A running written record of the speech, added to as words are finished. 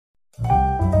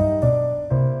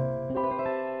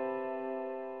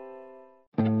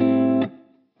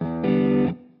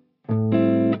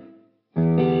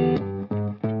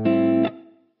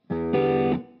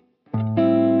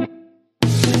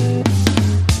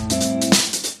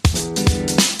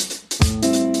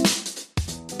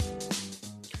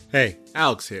Hey,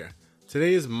 Alex here.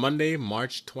 Today is Monday,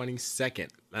 March 22nd,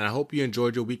 and I hope you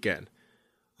enjoyed your weekend.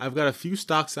 I've got a few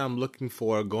stocks I'm looking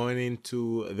for going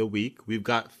into the week. We've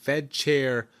got Fed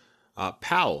Chair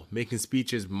Powell making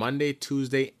speeches Monday,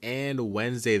 Tuesday, and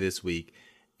Wednesday this week.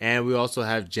 And we also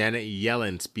have Janet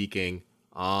Yellen speaking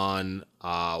on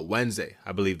Wednesday,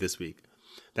 I believe, this week.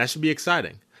 That should be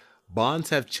exciting. Bonds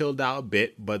have chilled out a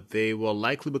bit, but they will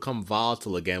likely become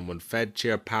volatile again when Fed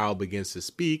Chair Powell begins to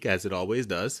speak, as it always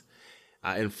does.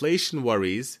 Inflation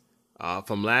worries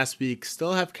from last week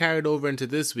still have carried over into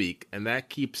this week, and that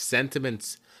keeps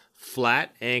sentiments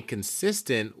flat and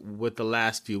consistent with the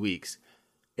last few weeks.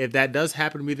 If that does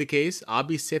happen to be the case, I'll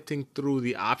be sifting through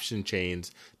the option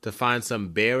chains to find some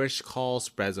bearish call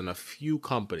spreads on a few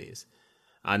companies.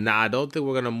 Now, I don't think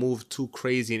we're going to move too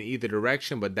crazy in either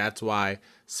direction, but that's why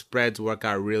spreads work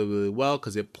out really, really well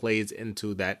because it plays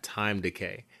into that time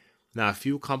decay. Now, a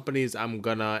few companies I'm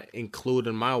going to include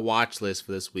in my watch list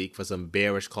for this week for some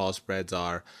bearish call spreads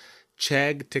are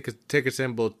Chegg, ticker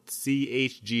symbol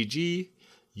CHGG,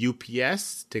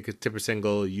 UPS, ticker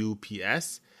symbol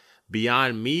UPS,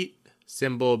 Beyond Meat,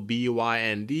 symbol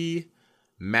BYND,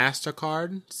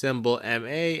 MasterCard, symbol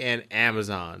MA, and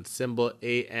Amazon, symbol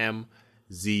AMZN.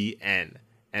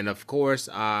 And of course,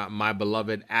 my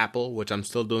beloved Apple, which I'm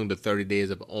still doing the 30 days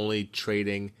of only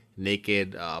trading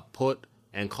naked put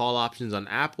and call options on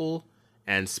Apple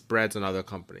and spreads on other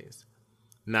companies.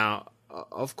 Now,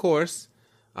 of course,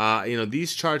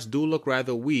 these charts do look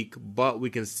rather weak, but we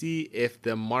can see if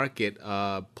the market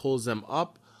pulls them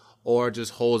up or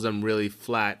just holds them really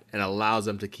flat and allows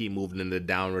them to keep moving in the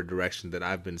downward direction that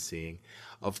I've been seeing.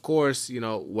 Of course,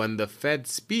 when the Fed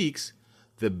speaks,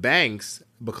 the banks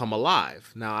become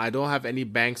alive. Now, I don't have any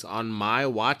banks on my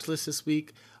watch list this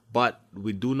week, but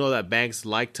we do know that banks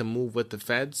like to move with the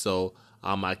Fed, so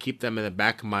I keep them in the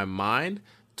back of my mind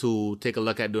to take a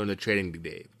look at during the trading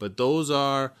day. But those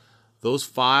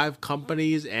 5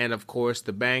 companies, and of course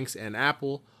the banks and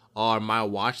Apple are my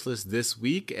watch list this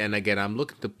week. And again, I'm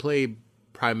looking to play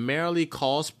primarily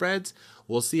call spreads.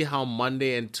 We'll see how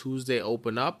Monday and Tuesday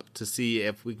open up to see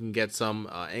if we can get some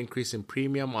increase in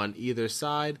premium on either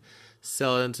side,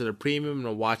 sell it into the premium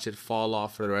and watch it fall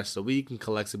off for the rest of the week and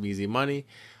collect some easy money.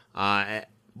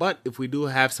 But if we do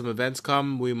have some events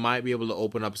come, we might be able to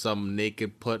open up some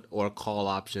naked put or call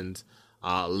options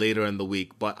later in the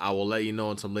week. But I will let you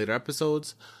know in some later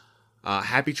episodes.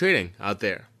 Happy trading out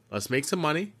there. Let's make some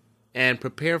money and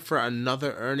prepare for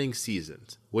another earnings season,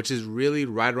 which is really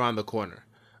right around the corner.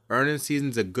 Earnings season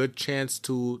is a good chance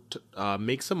to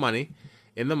make some money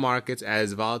in the markets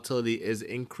as volatility is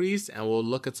increased, and we'll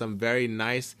look at some very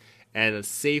nice and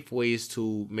safe ways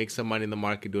to make some money in the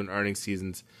market during earnings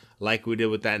seasons like we did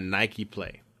with that Nike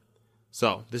play.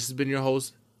 So this has been your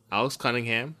host, Alex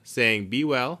Cunningham, saying be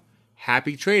well,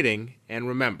 happy trading, and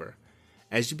remember,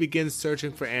 as you begin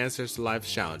searching for answers to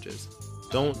life's challenges,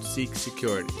 don't seek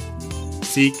security.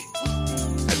 Seek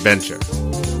adventure.